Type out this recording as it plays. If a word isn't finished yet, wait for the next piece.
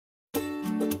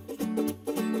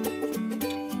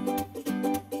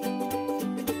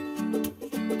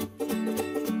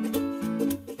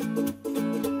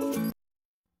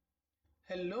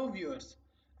viewers,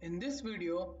 in this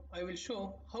video I will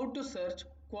show how to search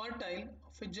quartile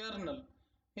of a journal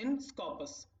in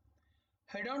Scopus.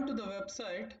 Head on to the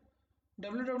website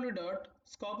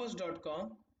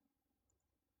www.scopus.com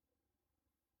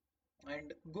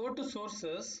and go to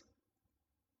sources.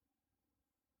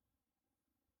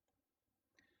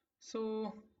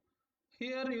 So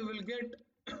here you will get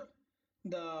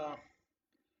the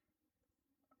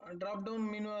drop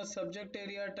down menu as subject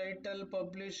area, title,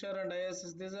 publisher and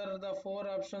ISS. These are the four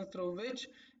options through which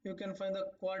you can find the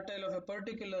quartile of a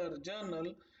particular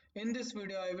journal. In this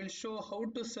video I will show how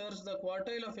to search the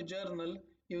quartile of a journal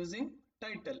using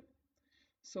title.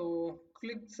 So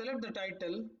select the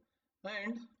title,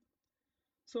 and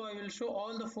so I will show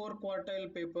all the four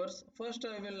quartile papers. First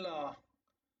I will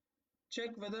check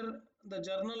whether the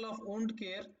journal of wound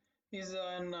care is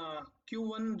an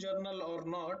Q1 journal or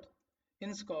not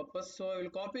in Scopus. So I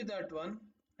will copy that one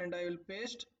and I will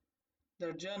paste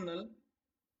the journal.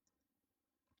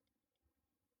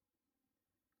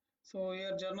 So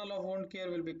here journal of wound care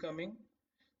will be coming.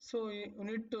 So you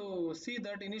need to see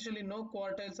that initially no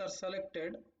quartiles are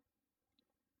selected.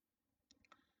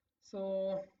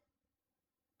 So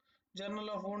journal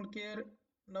of wound care,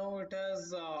 now it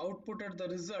has outputted the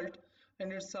result,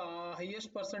 and its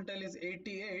highest percentile is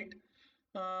 88.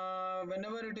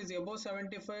 Whenever it is above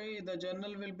 75, the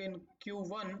journal will be in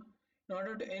Q1. In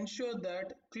order to ensure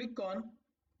that, click on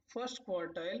first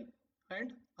quartile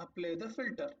and apply the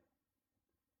filter.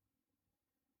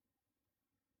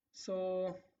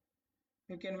 So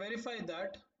you can verify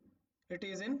that it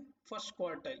is in first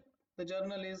quartile. The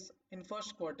journal is in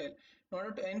first quartile. In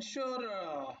order to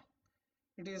ensure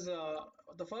it is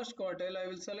the first quartile, I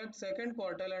will select second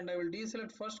quartile and I will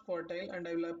deselect first quartile and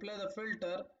I will apply the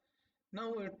filter.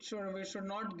 Now we should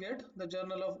not get the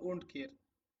journal of wound care.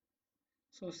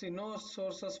 So see, no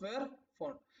sources were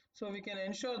found. So we can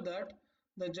ensure that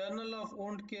the journal of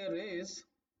wound care is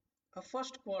a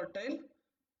first quartile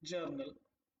journal.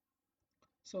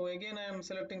 So again I am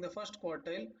selecting the first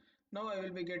quartile. Now I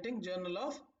will be getting journal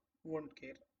of wound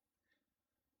care.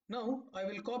 Now I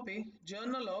will copy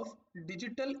journal of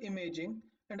digital imaging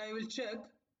and I will check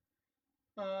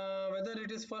whether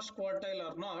it is first quartile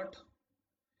or not.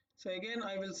 So again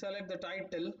I will select the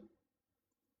title.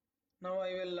 Now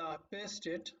I will paste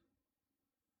it.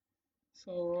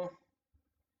 So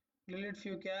delete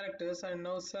few characters and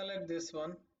now select this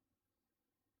one.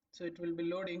 So it will be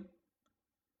loading.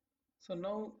 So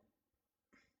now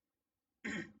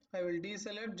I will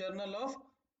deselect journal of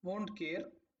wound care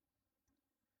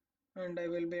and I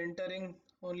will be entering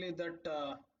only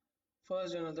that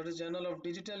first journal, that is journal of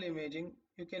digital imaging.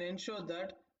 You can ensure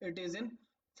that it is in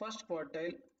first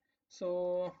quartile.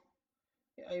 So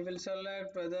I will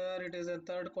select whether it is a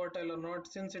third quartile or not.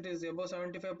 Since it is above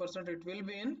 75%, it will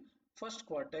be in first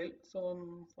quartile.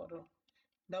 So for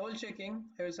double checking,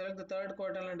 I will select the third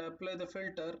quartile and apply the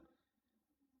filter,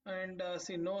 and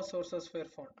see no sources were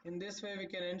found. In this way we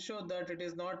can ensure that it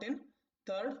is not in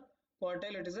third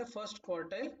quartile, it is a first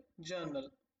quartile journal.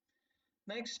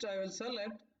 Next I will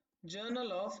select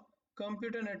journal of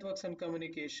computer networks and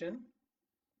communication,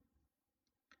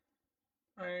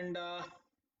 and I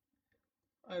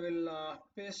will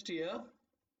paste here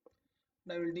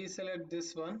and I will deselect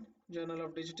this one, journal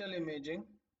of digital imaging.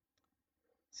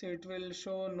 See, it will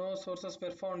show no sources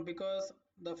were found because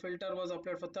the filter was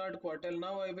applied for third quartile.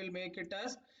 Now I will make it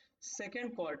as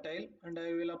second quartile and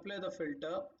I will apply the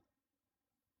filter.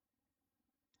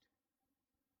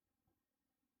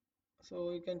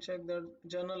 So you can check that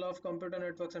journal of computer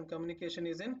networks and communication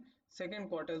is in second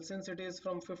quartile. Since it is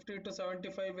from 50 to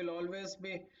 75, will always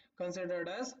be considered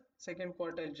as second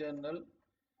quartile journal.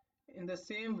 In the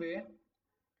same way,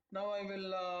 now I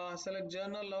will select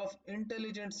journal of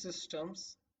intelligent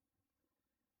systems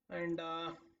and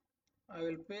I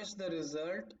will paste the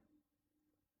result.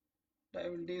 I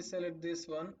will deselect this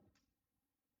one.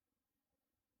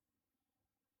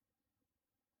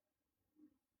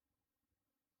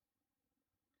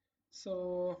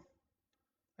 So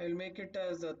I will make it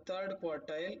as a third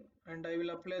quartile and I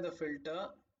will apply the filter.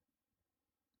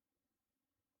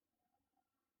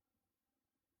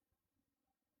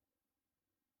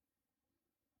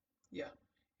 Yeah,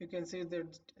 you can see the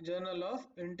journal of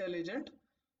intelligent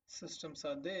systems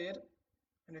are there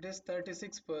and it is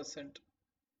 36%.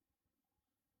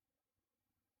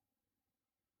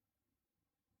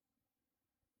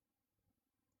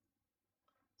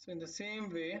 So in the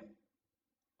same way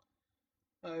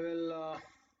I will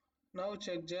now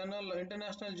check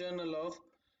International Journal of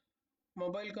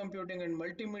Mobile Computing and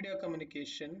Multimedia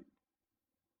Communication.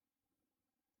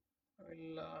 I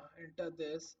will enter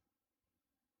this,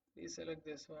 deselect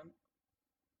this one.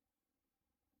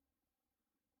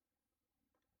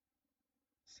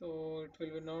 So it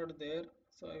will be not there,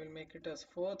 so I will make it as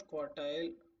fourth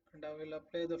quartile and I will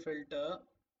apply the filter.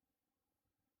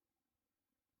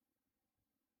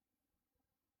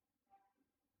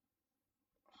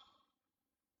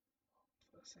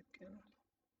 For a second,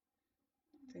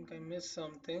 I think I missed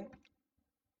something.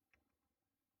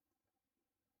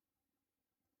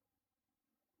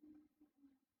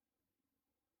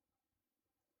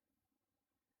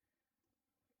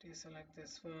 Deselect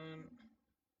this one.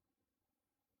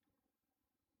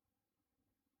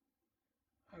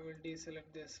 I will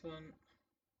deselect this one.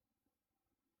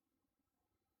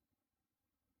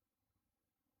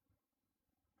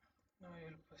 Now I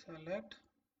will select,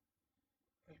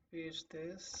 I'll paste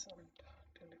this and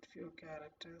delete few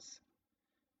characters.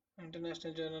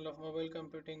 International Journal of Mobile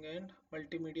Computing and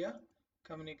Multimedia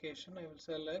Communication, I will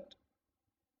select.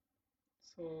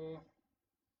 So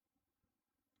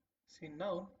see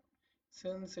now,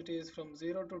 since it is from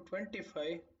 0 to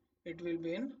 25, it will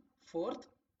be in fourth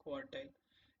quartile.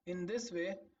 In this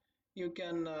way, you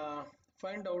can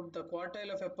find out the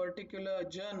quartile of a particular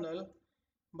journal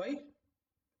by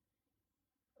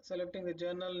selecting the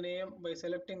journal name, by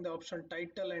selecting the option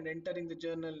title and entering the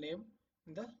journal name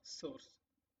in the source.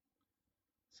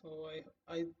 So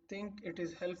I think it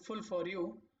is helpful for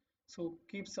you. So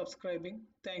keep subscribing.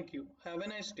 Thank you. Have a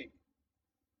nice day.